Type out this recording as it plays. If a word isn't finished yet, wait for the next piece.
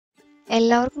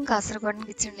എല്ലാവർക്കും കാസർഗോഡൻ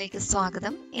കിച്ചണിലേക്ക്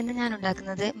സ്വാഗതം. ഇന്ന് ഞാൻ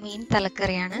ഉണ്ടാക്കുന്നത് മീൻ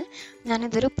തലക്കറിയാണ്.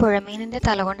 ഞാനിതൊരു പുഴമീനിൻ്റെ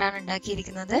തല കൊണ്ടാണ്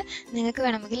ഉണ്ടാക്കിയിരിക്കുന്നത്. നിങ്ങൾക്ക്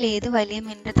വേണമെങ്കിൽ ഏത് വലിയ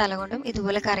മീനിൻ്റെ തല കൊണ്ടും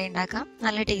ഇതുപോലെ കറി ഉണ്ടാക്കാം.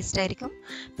 നല്ല ടേസ്റ്റ് ആയിരിക്കും.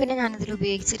 പിന്നെ ഞാനിതിൽ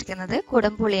ഉപയോഗിച്ചിരിക്കുന്നത്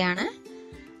കുടംപുളിയാണ്.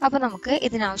 അപ്പോൾ നമുക്ക്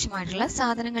ഇതിനാവശ്യമായിട്ടുള്ള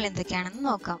സാധനങ്ങൾ എന്തൊക്കെയാണെന്ന്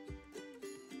നോക്കാം.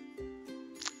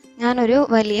 ഞാനൊരു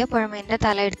വലിയ പുഴമീനിൻ്റെ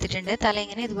തല എടുത്തിട്ടുണ്ട്. തല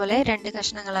ഇങ്ങനെ ഇതുപോലെ 2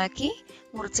 കഷ്ണങ്ങളാക്കി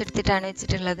മുറിച്ചെടുത്തിട്ടാണ്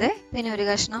വെച്ചിട്ടുള്ളത്. പിന്നെ ഒരു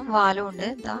കഷ്ണം വാലും ഉണ്ട്,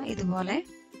 ദാ ഇതുപോലെ.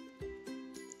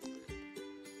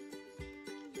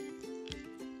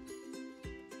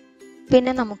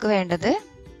 പിന്നെ നമുക്ക് വേണ്ടത്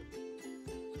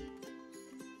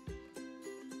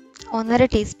 1/2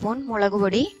 ടീസ്പൂൺ മുളക്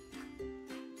പൊടി,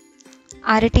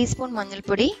 1/2 ടീസ്പൂൺ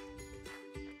മഞ്ഞൾപ്പൊടി,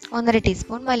 1/2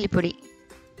 ടീസ്പൂൺ മല്ലിപ്പൊടി,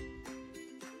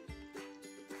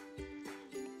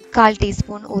 1/4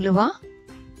 ടീസ്പൂൺ ഉലുവ,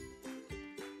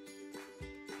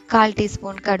 1/4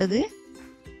 ടീസ്പൂൺ കടുക്,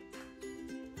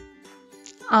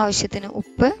 ആവശ്യത്തിന്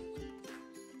ഉപ്പ്,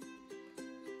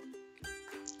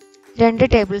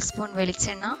 2 ടേബിൾ സ്പൂൺ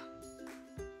വെളിച്ചെണ്ണ,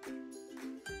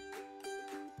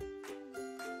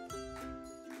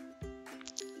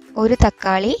 1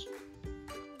 തക്കാളി,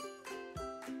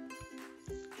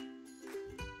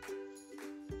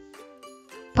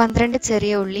 12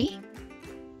 ചെറിയ ഉള്ളി,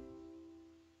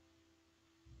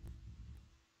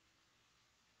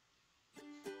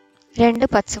 2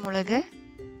 പച്ചമുളക്,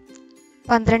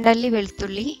 12 അല്ലി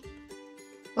വെളുത്തുള്ളി,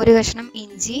 1 കഷ്ണം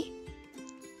ഇഞ്ചി,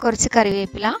 കുറച്ച്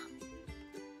കറിവേപ്പില,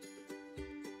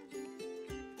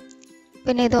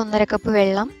 പിന്നെ ഇത് 1/2 കപ്പ്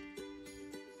വെള്ളം.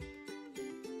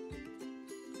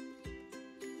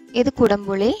 ഇത്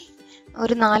കുടംപുളി,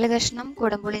 ഒരു 4 കഷ്ണം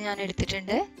കുടംപുളി ഞാൻ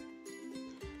എടുത്തിട്ടുണ്ട്.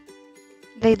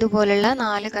 ഇതുപോലുള്ള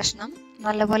 4 കഷ്ണം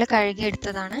നല്ലപോലെ കഴുകി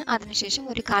എടുത്തതാണ്. അതിനുശേഷം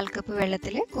ഒരു 1/4 കപ്പ്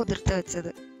വെള്ളത്തിൽ കുതിർത്ത്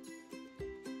വെച്ചത്.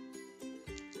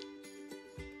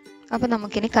 അപ്പോൾ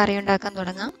നമുക്കിനി കറി ഉണ്ടാക്കാൻ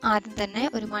തുടങ്ങാം. ആദ്യം തന്നെ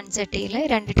ഒരു മൺചട്ടിയിൽ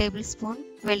 2 ടേബിൾ സ്പൂൺ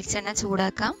വെളിച്ചെണ്ണ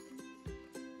ചൂടാക്കാം.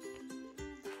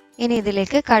 ഇനി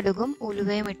ഇതിലേക്ക് കടുകും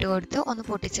ഉലുവയും ഇട്ട് കൊടുത്ത് ഒന്ന്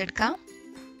പൊട്ടിച്ചെടുക്കാം.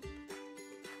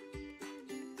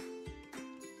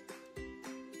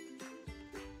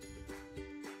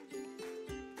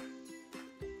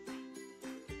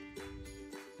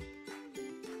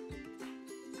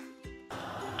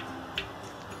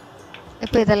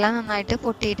 ഇപ്പോൾ ഇതെല്ലാം നന്നായിട്ട്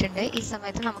പൊട്ടിയിട്ടുണ്ട്. ഈ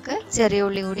സമയത്ത് നമുക്ക് ചെറിയ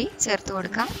ഉള്ളി കൂടി ചേർത്ത്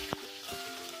കൊടുക്കാം.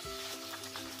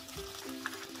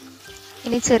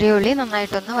 ഇനി ചെറിയ ഉള്ളി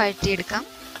നന്നായിട്ടൊന്ന് വഴറ്റിയെടുക്കാം.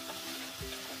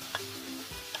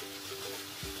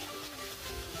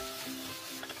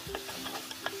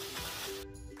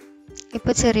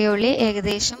 ഇപ്പോൾ ചെറിയ ഉള്ളി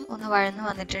ഏകദേശം ഒന്ന് വഴന്നു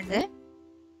വന്നിട്ടുണ്ട്.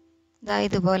 ഇതാ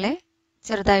ഇതുപോലെ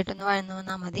ചെറുതായിട്ടൊന്ന് വഴന്നു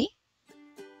വന്നാൽ മതി.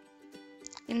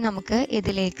 ഇനി നമുക്ക്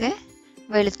ഇതിലേക്ക്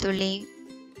വെളുത്തുള്ളി,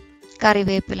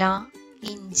 കറിവേപ്പില,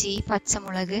 ഇഞ്ചി,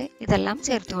 പച്ചമുളക് ഇതെല്ലാം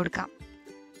ചേർത്ത് കൊടുക്കാം.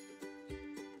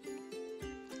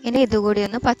 ഇനി ഇതുകൂടി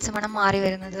ഒന്ന് പച്ചമണം മാറി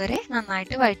വരുന്നത് വരെ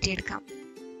നന്നായിട്ട് വഴറ്റിയെടുക്കാം.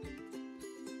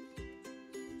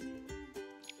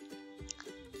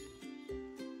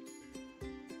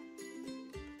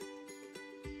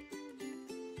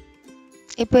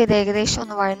 ഇപ്പോൾ ഇത് ഏകദേശം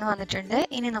ഒന്ന് വഴന്നു വന്നിട്ടുണ്ട്.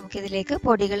 ഇനി നമുക്കിതിലേക്ക്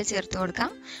പൊടികൾ ചേർത്ത്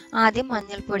കൊടുക്കാം. ആദ്യം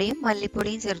മഞ്ഞൾപ്പൊടിയും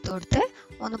മല്ലിപ്പൊടിയും ചേർത്ത് കൊടുത്ത്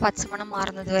ഒന്ന് പച്ചമണം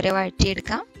മാറുന്നത് വരെ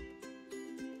വഴറ്റിയെടുക്കാം.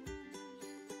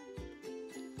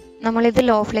 നമ്മളിത്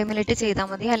ലോ ഫ്ലെയിമിലിട്ട് ചെയ്താൽ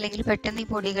മതി, അല്ലെങ്കിൽ പെട്ടെന്ന് ഈ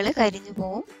പൊടികൾ കരിഞ്ഞു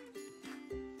പോവും.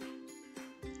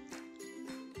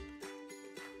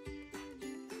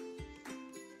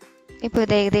 ഇപ്പോൾ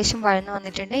ഇത് ഏകദേശം വഴന്നു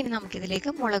വന്നിട്ടുണ്ട്. ഇനി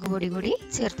നമുക്കിതിലേക്ക് മുളക് പൊടി കൂടി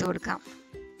ചേർത്ത് കൊടുക്കാം.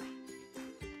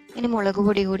 ഇനി മുളക്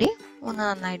പൊടി കൂടി ഒന്ന്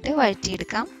നന്നായിട്ട്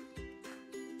വഴറ്റിയെടുക്കാം.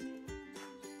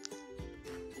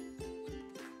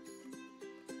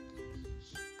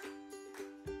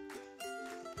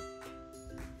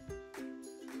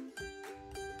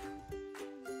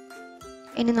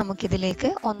 ഇനി നമുക്കിതിലേക്ക്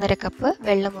 1/2 കപ്പ്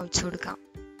വെള്ളം ഒഴിച്ചു കൊടുക്കാം.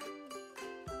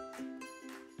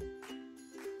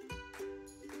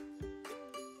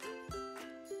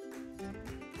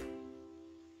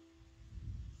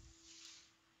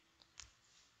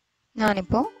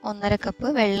 ഞാനിപ്പോൾ 1/2 കപ്പ്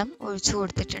വെള്ളം ഒഴിച്ചു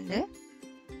കൊടുത്തിട്ടുണ്ട്.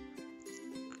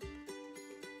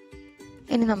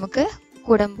 ഇനി നമുക്ക്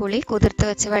കുടംപുളി കുതിർത്ത്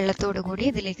വെച്ച വെള്ളത്തോടു കൂടി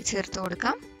ഇതിലേക്ക് ചേർത്ത്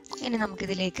കൊടുക്കാം. ഇനി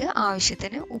നമുക്കിതിലേക്ക്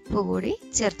ആവശ്യത്തിന് ഉപ്പ് കൂടി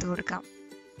ചേർത്ത് കൊടുക്കാം.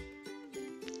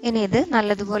 ഇനി ഇത്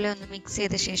നല്ലതുപോലെ ഒന്ന് മിക്സ്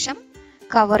ചെയ്ത ശേഷം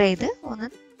കവർ ചെയ്ത് ഒന്ന്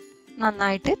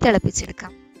നന്നായിട്ട്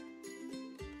തിളപ്പിച്ചെടുക്കാം.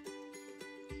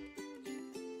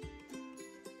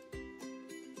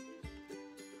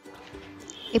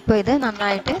 ഇപ്പോൾ ഇത്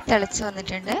നന്നായിട്ട് തിളച്ച്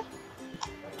വന്നിട്ടുണ്ട്.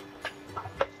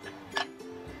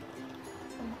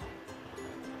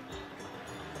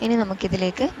 ഇനി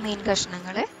നമുക്കിതിലേക്ക് മീൻ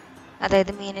കഷ്ണങ്ങൾ,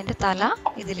 അതായത് മീനിൻ്റെ തല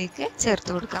ഇതിലേക്ക്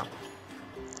ചേർത്ത് കൊടുക്കാം.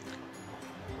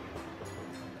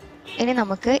 ഇനി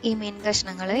നമുക്ക് ഈ മീൻ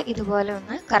കഷ്ണങ്ങൾ ഇതുപോലെ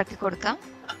ഒന്ന് കറക്കി കൊടുക്കാം.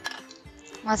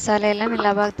 മസാലയെല്ലാം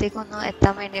എല്ലാ ഭാഗത്തേക്കും ഒന്ന്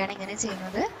എത്താൻ വേണ്ടിയാണ് ഇങ്ങനെ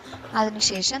ചെയ്യുന്നത്.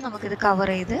 അതിനുശേഷം നമുക്കിത് കവർ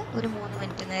ചെയ്ത് ഒരു 3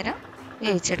 മിനിറ്റ് നേരം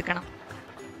വേവിച്ചെടുക്കണം.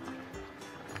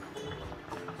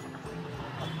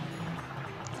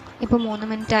 ഇപ്പോൾ 3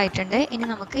 മിനിറ്റ് ആയിട്ടുണ്ട്. ഇനി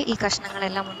നമുക്ക് ഈ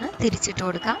കഷ്ണങ്ങളെല്ലാം ഒന്ന് തിരിച്ചിട്ട്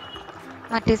കൊടുക്കാം.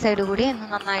 മറ്റേ സൈഡ് കൂടി ഒന്ന്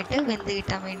നന്നായിട്ട് വെന്ത്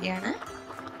കിട്ടാൻ വേണ്ടിയാണ്.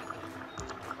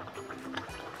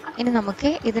 ഇനി നമുക്ക്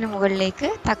ഇതിന് മുകളിലേക്ക്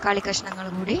തക്കാളി കഷ്ണങ്ങൾ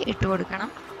കൂടി ഇട്ട് കൊടുക്കണം.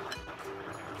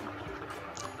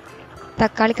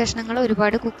 തക്കാളി കഷ്ണങ്ങൾ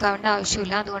ഒരുപാട് കുക്കാവേണ്ട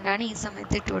ആവശ്യമില്ല, അതുകൊണ്ടാണ് ഈ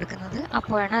സമയത്ത് ഇട്ട് കൊടുക്കുന്നത്.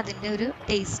 അപ്പോഴാണ് അതിൻ്റെ ഒരു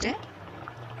ടേസ്റ്റ്.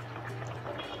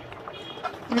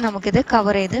 ഇനി നമുക്കിത്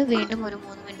കവർ ചെയ്ത് വീണ്ടും ഒരു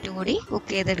 3 മിനിറ്റ് കൂടി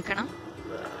കുക്ക് ചെയ്തെടുക്കണം.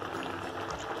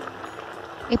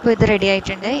 ഇപ്പോൾ ഇത് റെഡി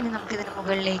ആയിട്ടുണ്ട്. ഇനി നമുക്കിതിന്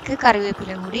മുകളിലേക്ക്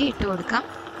കറിവേപ്പില കൂടി ഇട്ട് കൊടുക്കാം.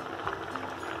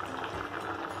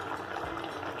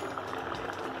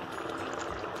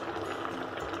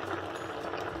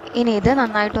 ഇനി ഇത്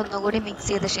നന്നായിട്ട് ഒന്നുകൂടി മിക്സ്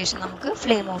ചെയ്ത ശേഷം നമുക്ക്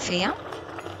ഫ്ലെയിം ഓഫ് ചെയ്യാം.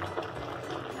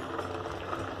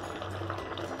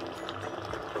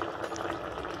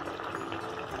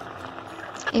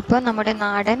 ഇപ്പോൾ നമ്മുടെ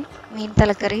നാടൻ മീൻ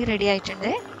തലക്കറി റെഡി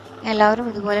ആയിട്ടുണ്ട്. എല്ലാവരും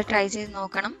ഇതുപോലെ ട്രൈ ചെയ്ത്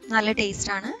നോക്കണം, നല്ല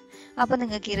ടേസ്റ്റാണ്. അപ്പോൾ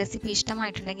നിങ്ങൾക്ക് ഈ റെസിപ്പി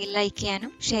ഇഷ്ടമായിട്ടുണ്ടെങ്കിൽ ലൈക്ക്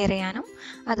ചെയ്യാനും ഷെയർ ചെയ്യാനും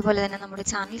അതുപോലെ തന്നെ നമ്മുടെ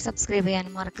ചാനൽ സബ്സ്ക്രൈബ്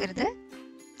ചെയ്യാനും മറക്കരുത്.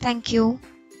 Thank you.